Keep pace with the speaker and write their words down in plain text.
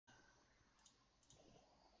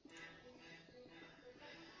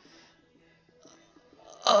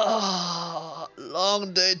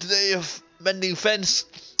long day today of mending fence.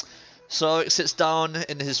 So Orric sits down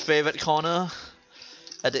in his favorite corner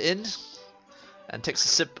at the inn and takes a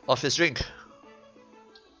sip of his drink.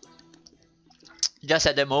 Just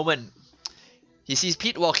at that moment, he sees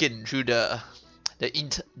Pete walk in through the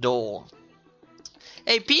inn door.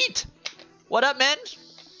 Hey Pete! What up, man?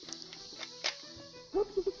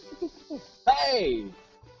 Hey!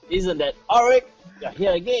 Isn't that Orric? You're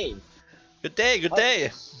here again. Good day, good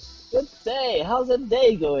day. Good day. How's the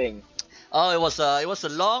day going? Oh, it was a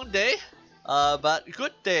long day, but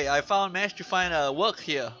good day. I managed to find work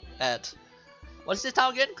here at, what's this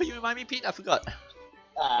town again? Could you remind me, Pete? I forgot.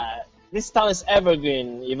 This town is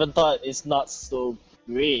Evergreen, even though it's not so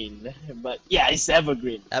green. But yeah, it's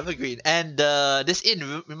Evergreen. Evergreen. And this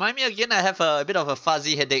inn, remind me again, I have a bit of a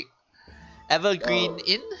fuzzy headache. Evergreen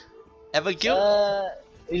Inn? Everguild?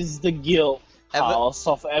 It's the guild house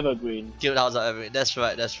of Evergreen. Guild House of Evergreen, that's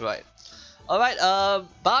right, that's right. Alright,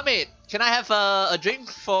 barmaid, can I have a drink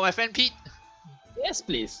for my friend Pete? Yes,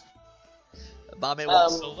 please. The barmaid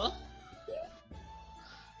walks over.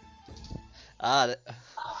 Yeah.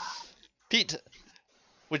 Pete,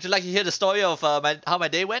 would you like to hear the story of how my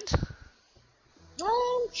day went?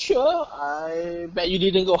 Sure. I bet you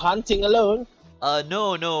didn't go hunting alone.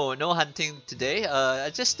 No hunting today. I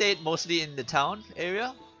just stayed mostly in the town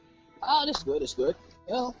area. Ah, that's good, that's good.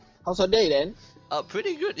 Yeah. How's your day then?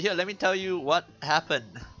 Pretty good. Here, let me tell you what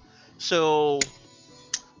happened. So,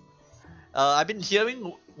 I've been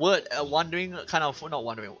hearing word, kind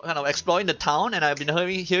of exploring the town, and I've been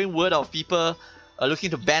hearing word of people looking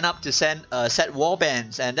to band up to set war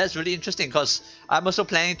bands, and that's really interesting because I'm also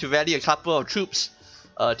planning to rally a couple of troops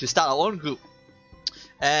to start our own group.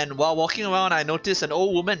 And while walking around, I noticed an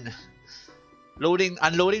old woman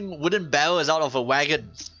unloading wooden barrels out of a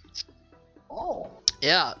wagon. Oh.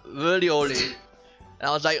 Yeah, really old lady. And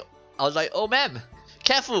I was like, oh ma'am,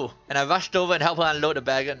 careful! And I rushed over and helped her unload the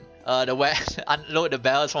wagon, unload the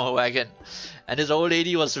barrels from her wagon. And this old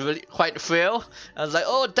lady was really quite frail. I was like,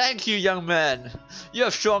 oh, thank you, young man. You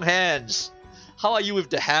have strong hands. How are you with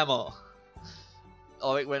the hammer?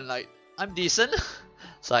 Orric went like, I'm decent.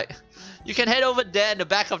 It's like, you can head over there in the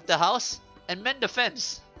back of the house and mend the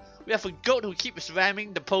fence. We have a goat who keeps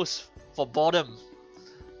ramming the post for boredom.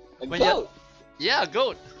 A goat? Yeah, a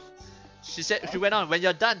goat. She went on, when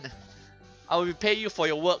you're done, I will repay you for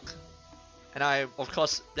your work. And of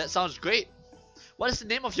course, that sounds great. What is the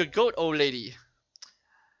name of your goat, old lady?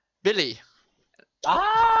 Billy.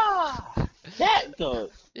 Ah! That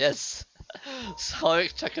goat! Yes.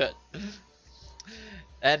 Orric chuckled.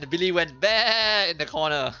 And Billy went bare in the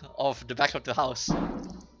corner of the back of the house.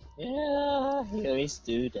 Yeah, he always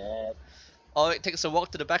do that. Orric takes a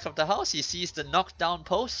walk to the back of the house. He sees the knocked down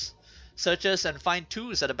posts, searches and finds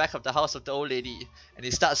tools at the back of the house of the old lady, and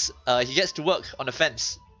he gets to work on the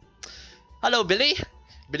fence. Hello, Billy.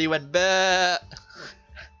 Billy went bare.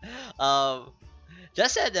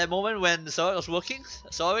 Just at that moment when Orric was working,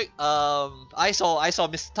 I saw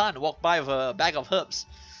Mr. Tan walk by with a bag of herbs.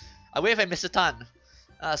 I waved at Mr. Tan.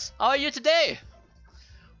 Asked, how are you today?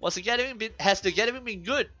 Has the gathering been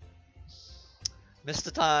good?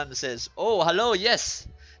 Mr. Tan says, oh, hello, yes.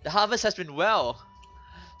 The harvest has been well.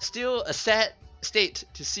 Still a sad state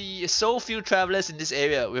to see so few travelers in this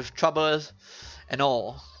area with troubles and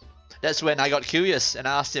all. That's when I got curious and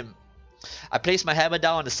I asked him. I placed my hammer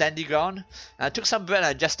down on the sandy ground and I took some bread and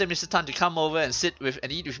I gestured Mr. Tan to come over and sit with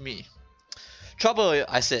and eat with me. Trouble,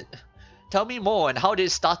 I said. Tell me more and how did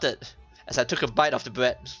it started, as I took a bite of the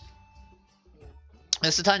bread.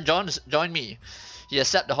 Mr. Tan joined me. He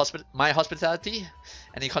accepted my hospitality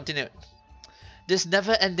and he continued. This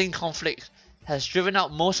never-ending conflict has driven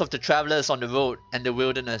out most of the travelers on the road and the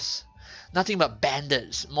wilderness. Nothing but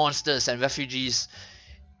bandits, monsters and refugees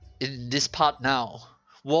in this part now.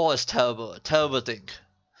 War is terrible, a terrible thing.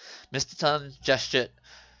 Mr. Tan gestured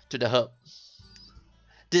to the herb.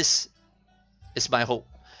 This is my hope,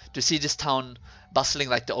 to see this town bustling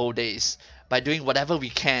like the old days, by doing whatever we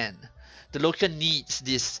can. The local needs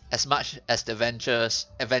this as much as the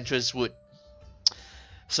adventurers would.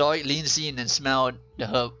 So Orric leans in and smelled the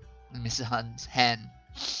herb in Mr. Tan's hand.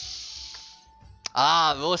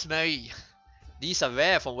 Ah, rosemary. These are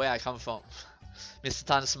rare from where I come from. Mr.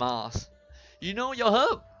 Tan smiles. You know your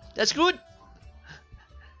herb? That's good.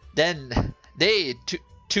 Then they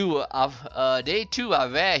too are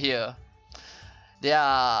rare here. They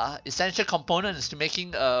are essential components to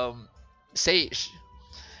making sage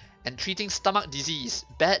and treating stomach disease.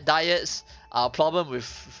 Bad diets are a problem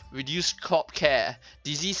with reduced crop care,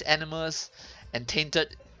 diseased animals, and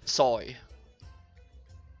tainted soil.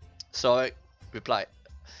 Orric replied.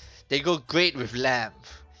 They go great with lamb.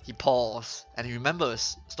 He paused and he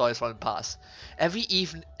remembers stories from the past.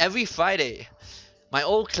 Every Friday, my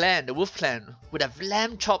old clan, the Wolf Clan, would have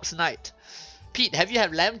lamb chops night. Pete, have you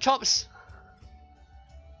had lamb chops?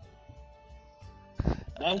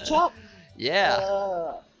 Lamb chop?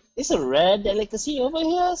 Yeah. It's a rare delicacy over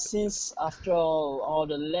here since, after all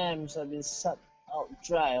the lambs have been sucked out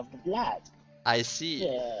dry of the blood. I see.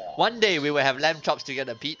 Yeah. One day we will have lamb chops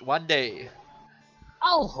together, Pete. One day.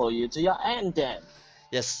 I'll hold you to your end then.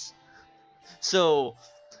 Yes. So,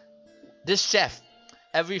 this chef,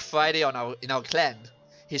 every Friday in our clan,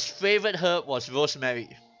 his favorite herb was rosemary.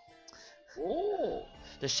 Oh.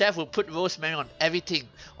 The chef would put rosemary on everything,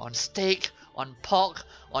 on steak, on pork,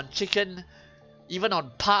 on chicken, even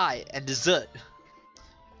on pie and dessert.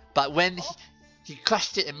 But when he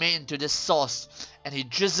crushed it and made it into this sauce, and he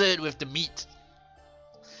drizzled it with the meat,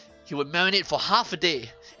 he would marinate for half a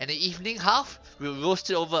day, and the evening half we would roast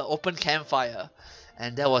it over an open campfire.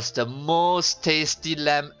 And that was the most tasty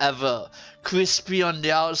lamb ever. Crispy on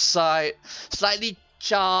the outside, slightly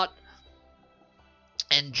charred,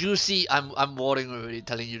 and juicy. I'm watering already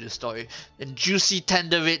telling you this story. And juicy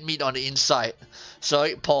tender red meat on the inside. So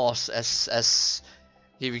it paused as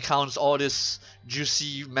he recounts all these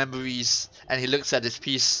juicy memories, and he looks at this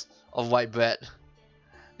piece of white bread.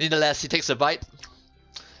 Nevertheless, he takes a bite,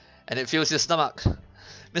 and it fills his stomach.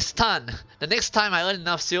 Mr. Tan, the next time I earn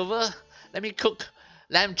enough silver, let me cook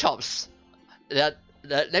lamb chops. Let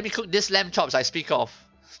me cook this lamb chops I speak of.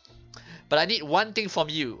 But I need one thing from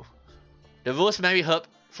you. The rosemary herb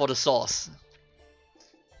for the sauce.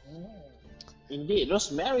 Indeed,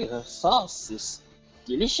 rosemary sauce is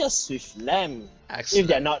delicious with lamb. Excellent. If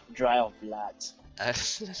they're not dry of blood.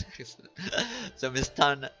 Excellent. So Miss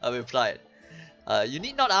Tan replied, you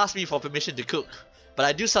need not ask me for permission to cook, but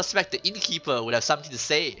I do suspect the innkeeper would have something to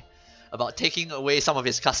say about taking away some of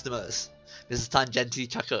his customers. Mrs. Tan gently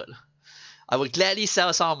chuckled. I would gladly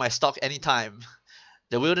sell some of my stock anytime.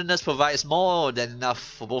 The wilderness provides more than enough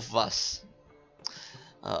for both of us.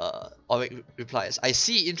 Orric replies, I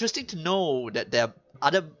see. Interesting to know that there are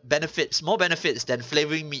other benefits, more benefits than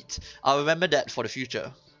flavoring meat. I'll remember that for the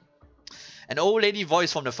future. An old lady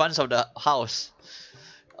voice from the front of the house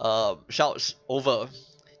shouts over,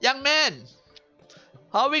 Young man!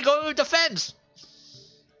 How are we going with the fence?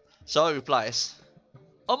 Saul replies,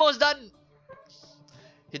 Almost done!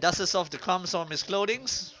 He dusts off the crumbs from his clothing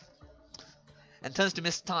and turns to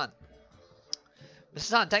Mr. Tan.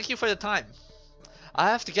 Mr. Tan, thank you for your time.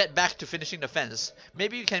 I have to get back to finishing the fence.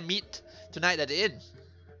 Maybe we can meet tonight at the inn.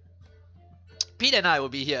 Pete and I will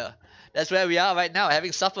be here. That's where we are right now,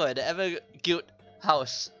 having supper at the Evergreen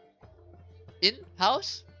house. Inn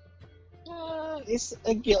house? It's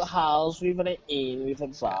a guild house with an inn, with a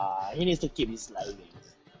bar. He needs to keep his living.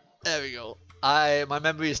 There we go. My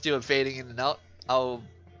memory is still fading in and out. I'll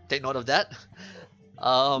take note of that.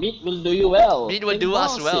 Meat will do you well. Meat will do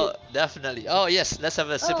us well, definitely. Oh yes, let's have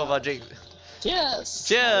a sip of our drink. Cheers!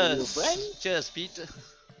 Cheers! Friend. Cheers, Pete.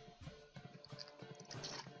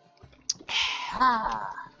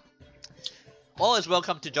 All is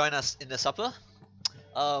welcome to join us in the supper.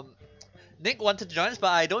 Nick wanted to join us,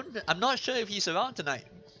 but I'm not sure if he's around tonight.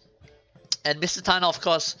 And Mr. Tan, of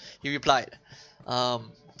course, he replied,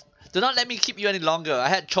 do not let me keep you any longer. I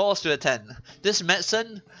had chores to attend. This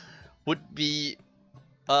medicine wouldn't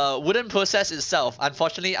process itself.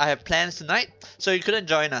 Unfortunately, I have plans tonight, so he couldn't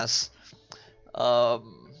join us.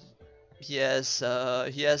 He has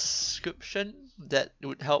prescription that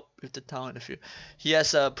would help with the town in the future. He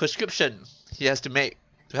has a prescription he has to make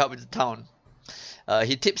to help with the town.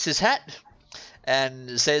 He tips his hat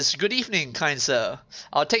and says, Good evening, kind sir.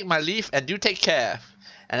 I'll take my leave and do take care.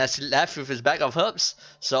 And as he left with his bag of herbs,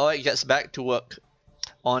 Orric gets back to work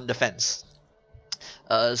on the fence.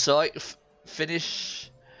 Orric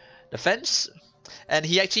finished the fence, and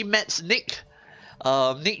he actually met Nick.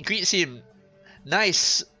 Nick greets him.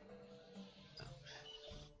 Nice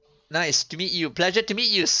to meet you. Pleasure to meet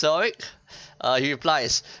you, Orric. He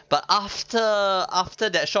replies. But after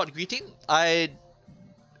that short greeting, I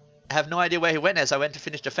have no idea where he went as I went to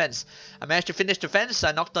finish the fence. I managed to finish the fence.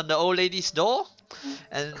 I knocked on the old lady's door,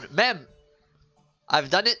 and ma'am, I've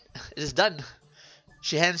done it. It is done.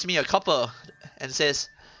 She hands me a copper and says,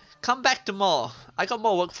 Come back tomorrow. I got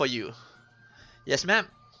more work for you. Yes, ma'am.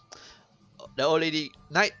 The old lady,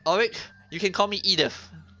 Night, Orric. You can call me Edith.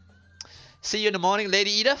 See you in the morning,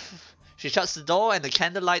 Lady Edith. She shuts the door and the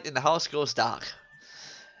candlelight in the house goes dark.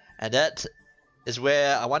 And that is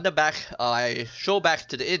where I show back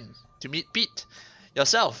to the inn to meet Pete,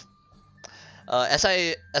 yourself. As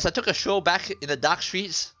I took a stroll back in the dark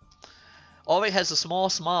streets, Orric has a small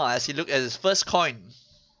smile as he looked at his first coin.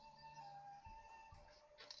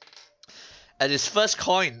 and his first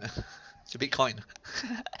coin. It's a big coin.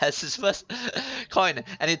 Has his first coin,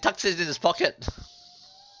 and he tucks it in his pocket.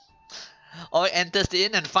 Orric enters the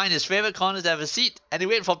inn and finds his favorite corner to have a seat, and he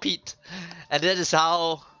waits for Pete. And that is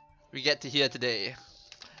how we get to here today.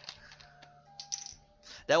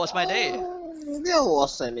 That was my day. That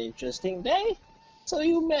was an interesting day. So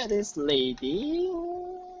you met this lady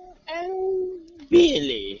and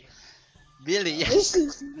Billy. Billy, This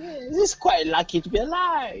is quite lucky to be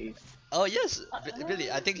alive. oh yes,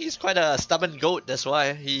 Billy. I think he's quite a stubborn goat. That's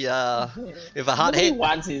why he with a hard head.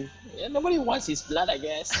 Nobody wants his blood, I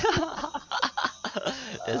guess.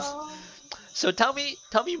 Yes. So tell me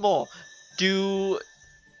more. Do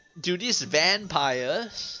these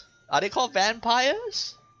vampires, are they called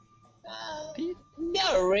vampires? Pete?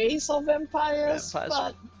 They're a race of vampires,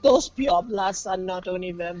 Vampires. but those pure bloods are not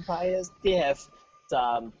only vampires. They have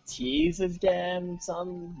some teeth with them,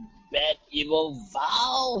 some bad, evil,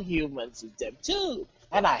 vile humans with them too.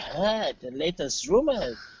 And I heard the latest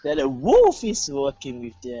rumor that a wolf is working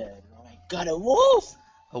with them. Oh my god, a wolf!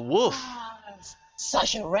 A wolf. Ah,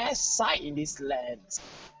 such a rare sight in this land.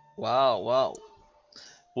 Wow.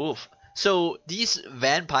 Wolf. So these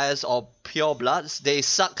vampires or pure bloods, they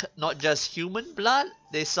suck not just human blood,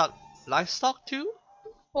 they suck livestock too?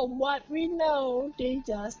 From what we know, they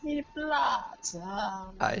just need blood.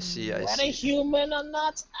 I see. Whether human or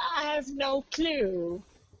not, I have no clue.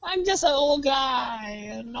 I'm just an old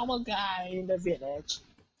guy, a normal guy in the village.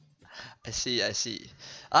 I see.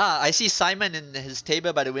 I see Simon in his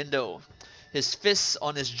table by the window. His fists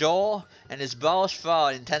on his jaw and his brows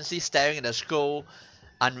frown, intensely staring at the scroll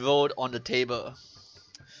unrolled on the table.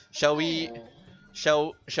 Shall we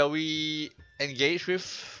engage with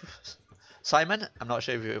Simon? I'm not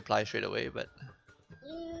sure if you reply straight away, but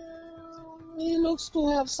He looks to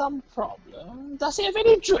have some problem. Does he have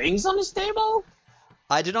any drinks on his table?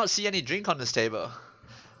 I do not see any drink on this table.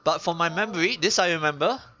 But from my memory, this I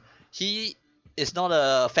remember, he is not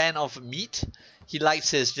a fan of meat. He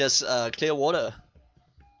likes his just clear water.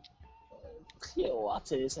 Clear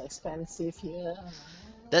water is expensive here.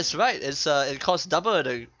 That's right. It costs double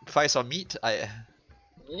the price of meat.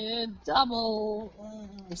 Yeah, double.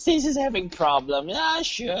 Since he's having problem, yeah,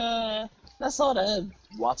 sure. Let's order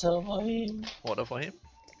water for him. Water for him.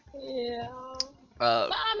 Yeah. Uh,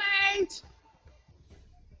 Barmaid!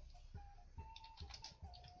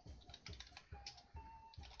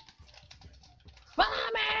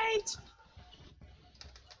 Barmaid!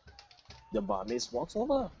 The barmaid walks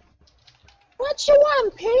over. What you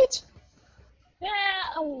want, Pete? Yeah,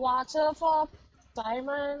 a water for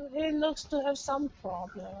Simon. He looks to have some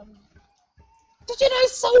problem. Did you know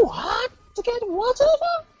it's so hard to get water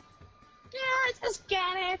for? Yeah, just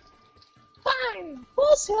get it. Fine,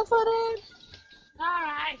 who's here for it?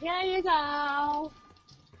 Alright, here you go.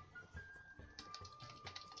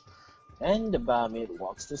 And the barmaid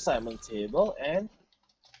walks to Simon's table and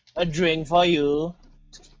a drink for you.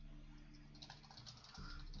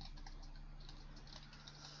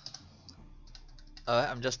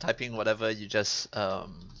 I'm just typing whatever you just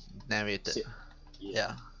narrated.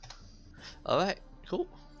 Yeah. Alright, cool.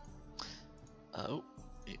 Oh,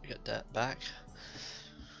 you get that back.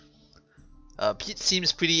 Pete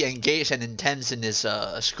seems pretty engaged and intense in his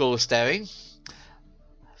scroll staring.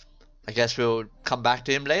 I guess we'll come back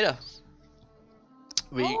to him later.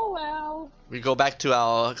 Oh well. We go back to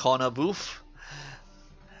our corner booth.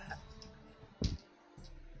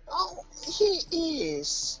 Oh, he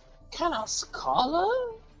is kind of scholar.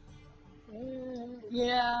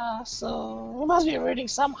 Yeah, so he must be reading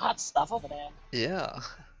some hard stuff over there. Yeah.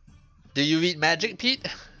 Do you read magic, Pete?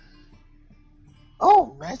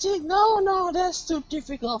 Oh, magic? No, that's too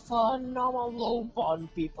difficult for normal low-born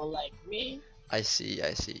people like me. I see.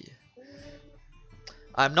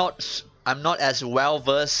 I'm not as well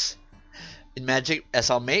versed in magic as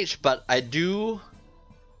our mage, but I do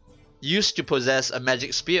used to possess a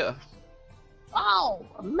magic spear. Oh,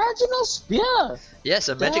 a magical spear! Yes,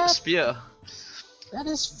 a magic spear. That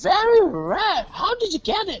is very rare. How did you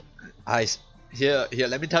get it? Here.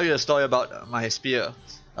 Let me tell you a story about my spear.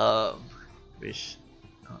 Which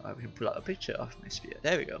I can pull out a picture of my spear.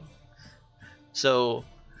 There we go. So,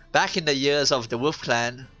 back in the years of the Wolf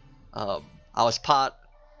Clan, I was part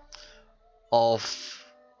of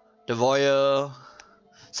the Royal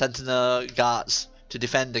Sentinel Guards to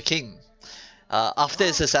defend the king. After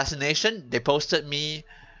his assassination, they posted me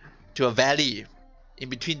to a valley in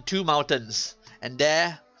between two mountains, and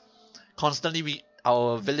there, constantly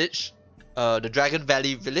our village, the Dragon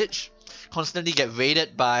Valley village, constantly get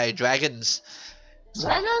raided by dragons.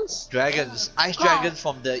 Dragons, ice dragons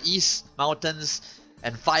from the east mountains,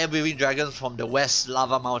 and fire-breathing dragons from the west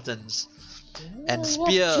lava mountains. And We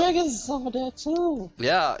spear. have dragons over there too.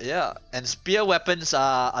 Yeah, yeah. And spear weapons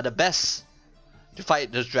are the best to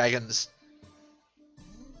fight those dragons.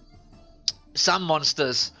 Some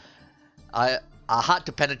monsters are hard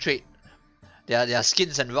to penetrate. Their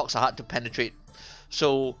skins and rocks are hard to penetrate.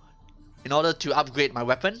 So, in order to upgrade my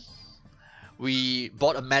weapon, we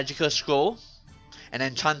bought a magical scroll and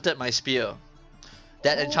enchanted my spear.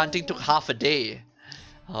 That enchanting took half a day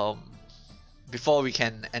before we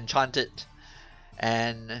can enchant it.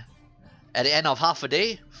 And at the end of half a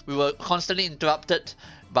day, we were constantly interrupted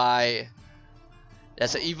by...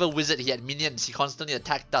 There's an evil wizard, he had minions, he constantly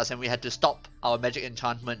attacked us and we had to stop our magic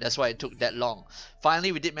enchantment. That's why it took that long.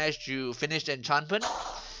 Finally, we did manage to finish the enchantment,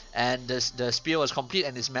 and the spear was complete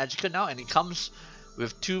and it's magical now, and it comes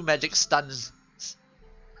with 2 magic stuns.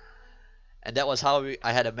 And that was how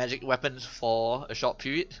I had a magic weapon for a short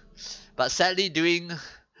period. But sadly, during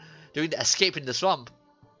the escape in the swamp,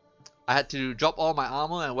 I had to drop all my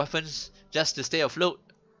armor and weapons just to stay afloat.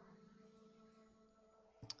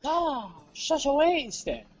 Ah, such a waste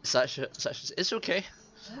then. It's okay.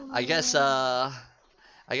 I guess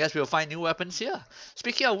we'll find new weapons here.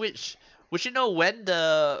 Speaking of which, would you know when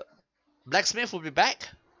the blacksmith will be back?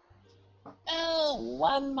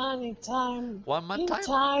 1 month in time. 1 month in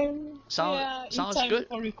time? Sounds time good.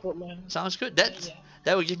 for recruitment. Sounds good.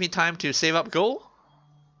 That will give me time to save up gold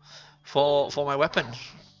for my weapon.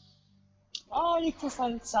 Or you could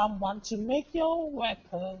find someone to make your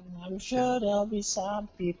weapon. I'm sure there'll be some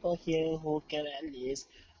people here who can at least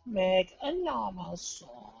make a normal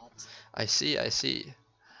sword. I see.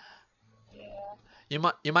 Yeah.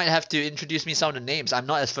 You might have to introduce me some of the names. I'm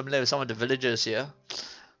not as familiar with some of the villagers here.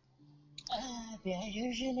 They're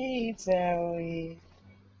usually very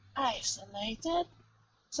isolated,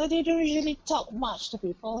 so they don't usually talk much to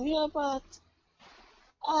people here, but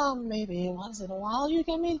maybe once in a while you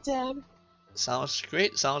can meet them. Sounds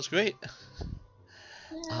great.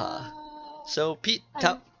 Yeah. So Pete,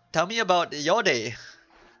 tell me about your day.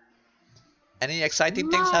 Any exciting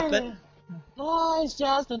things happen? Oh, it's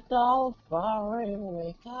just a dull, boring.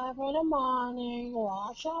 Wake up in the morning,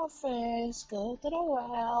 wash your face, go to the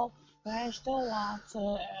well, fetch the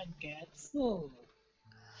water, and get food.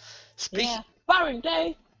 Yeah, boring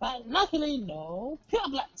day, but luckily no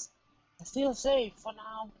purebloods. I'm still safe for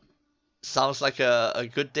now. Sounds like a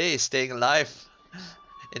good day staying alive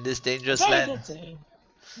in this dangerous Very land. good day.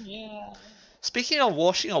 Yeah. Speaking of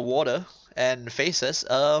washing of water and faces,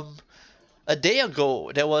 a day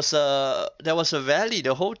ago there was a rally.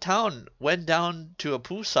 The whole town went down to a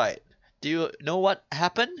poolside. Do you know what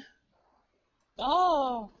happened?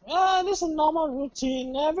 Oh, this is a normal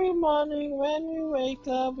routine. Every morning when we wake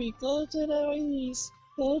up, we go to the east,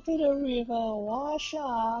 go to the river, wash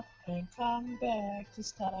up, and come back to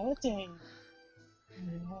start our day.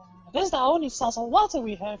 Yeah. That's the only source of water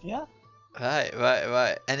we have here.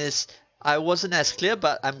 Right. And I wasn't as clear,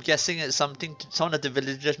 but I'm guessing it's something. Some of the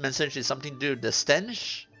villagers mentioned it's something to do with the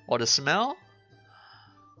stench or the smell.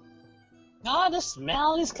 The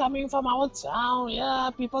smell is coming from our town. Yeah,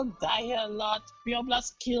 people die here a lot.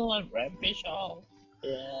 Purebloods kill and rampage all.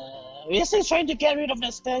 Yeah, we're still trying to get rid of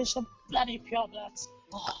the stench of bloody purebloods.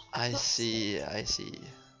 Oh, I see.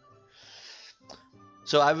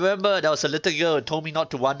 So I remember there was a little girl who told me not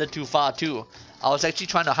to wander too far too. I was actually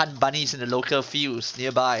trying to hunt bunnies in the local fields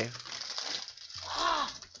nearby.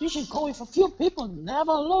 You should go with a few people,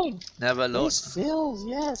 never alone. Never alone. These fields,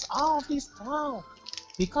 yes, out of this town.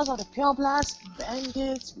 Because of the purebloods,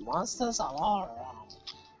 bandits, monsters are all around.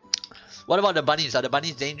 What about the bunnies? Are the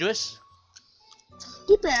bunnies dangerous?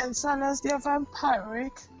 Depends unless they're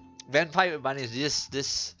vampiric. Vampire bunnies,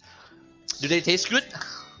 do they taste good?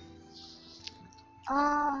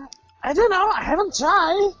 I don't know, I haven't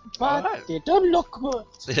tried, but Alright. they don't look good.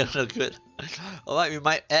 They don't look good. Alright, we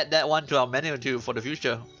might add that one to our menu too for the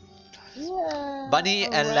future. Yeah. Bunny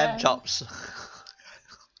and lamb chops.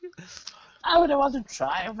 I wouldn't want to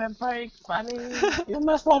try a vampiric bunny. You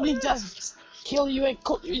must probably just kill you and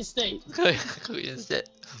cook you instead. Cook instead.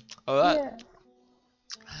 Alright. Yeah.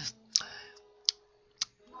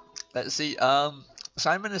 Let's see.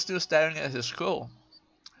 Simon is still staring at his scroll.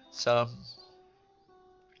 So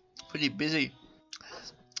pretty busy.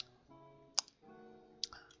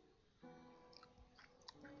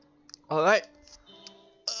 Alright.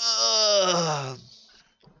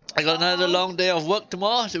 I got another long day of work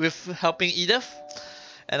tomorrow with helping Edith.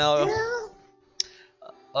 And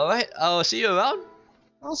Alright, I'll see you around.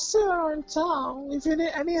 I'll see you around town. If you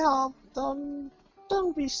need any help, don't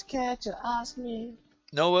be scared to ask me.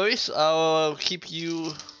 No worries, I'll keep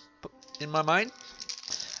you in my mind.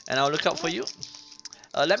 And I'll look out for you.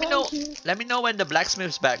 Let me know. Thank you. Let me know when the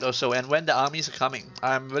blacksmith's back also, and when the armies are coming.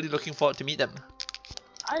 I'm really looking forward to meet them.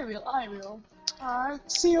 I will.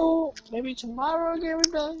 Alright, see you maybe tomorrow again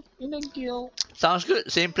with them in the guild. Sounds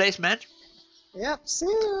good. Same place, man. Yep, see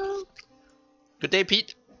you. Good day,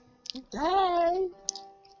 Pete. Bye.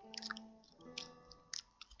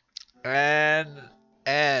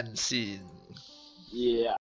 And scene. Yeah.